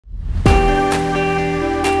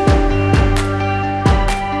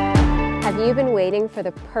you been waiting for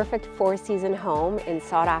the perfect four-season home in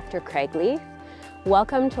sought-after Craigleith?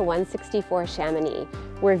 Welcome to 164 Chamonix,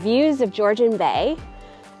 where views of Georgian Bay,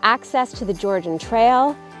 access to the Georgian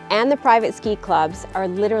Trail, and the private ski clubs are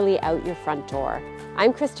literally out your front door.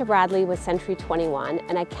 I'm Krista Bradley with Century 21,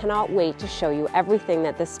 and I cannot wait to show you everything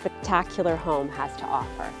that this spectacular home has to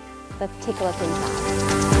offer. Let's take a look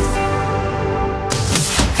inside.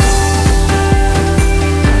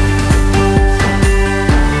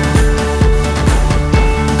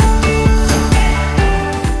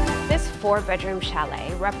 Four-bedroom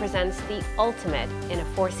chalet represents the ultimate in a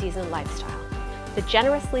four-season lifestyle. The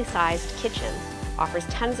generously sized kitchen offers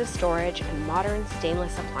tons of storage and modern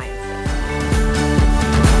stainless appliances.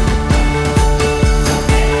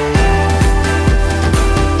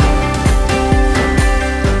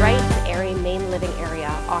 The bright and airy main living area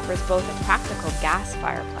offers both a practical gas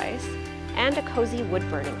fireplace and a cozy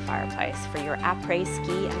wood-burning fireplace for your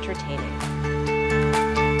après-ski entertaining.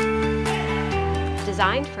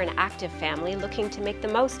 Designed for an active family looking to make the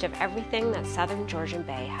most of everything that southern Georgian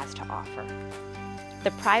Bay has to offer.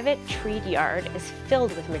 The private treed yard is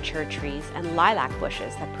filled with mature trees and lilac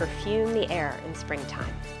bushes that perfume the air in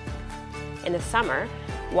springtime. In the summer,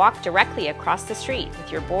 walk directly across the street with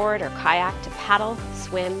your board or kayak to paddle,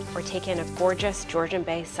 swim, or take in a gorgeous Georgian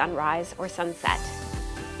Bay sunrise or sunset.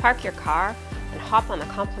 Park your car and hop on the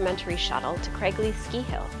complimentary shuttle to Craigleith Ski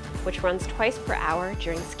Hill, which runs twice per hour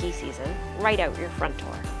during ski season, right out your front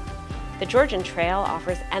door. The Georgian Trail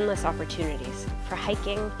offers endless opportunities for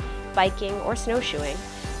hiking, biking, or snowshoeing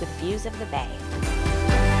with views of the bay.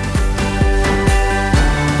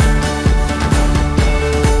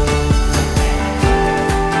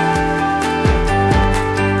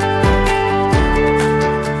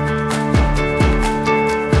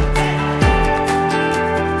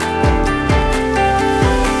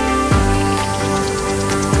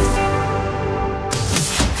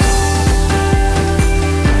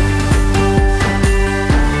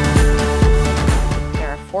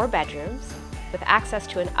 Four bedrooms with access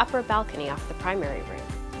to an upper balcony off the primary room.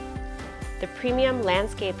 The premium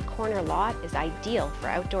landscaped corner lot is ideal for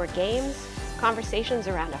outdoor games, conversations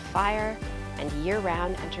around a fire, and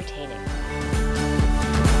year-round entertaining.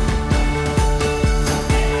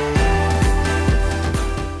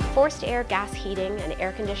 Forced air gas heating and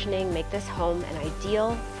air conditioning make this home an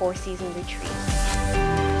ideal four-season retreat.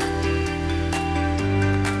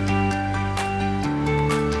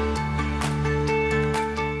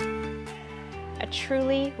 A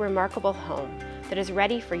truly remarkable home that is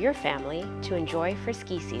ready for your family to enjoy for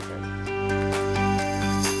ski season.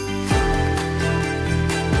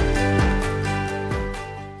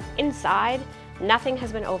 Inside, nothing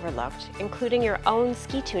has been overlooked, including your own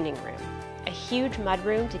ski tuning room, a huge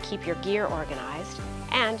mudroom to keep your gear organized,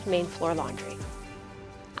 and main floor laundry.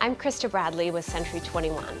 I'm Krista Bradley with Century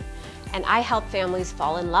 21, and I help families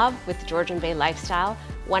fall in love with the Georgian Bay lifestyle,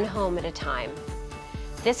 one home at a time.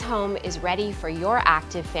 This home is ready for your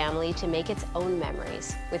active family to make its own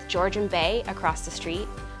memories. With Georgian Bay across the street,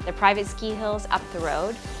 the private ski hills up the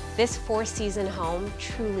road, this four-season home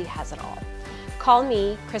truly has it all. Call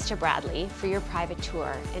me, Krista Bradley, for your private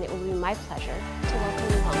tour, and it will be my pleasure to welcome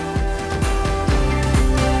you home.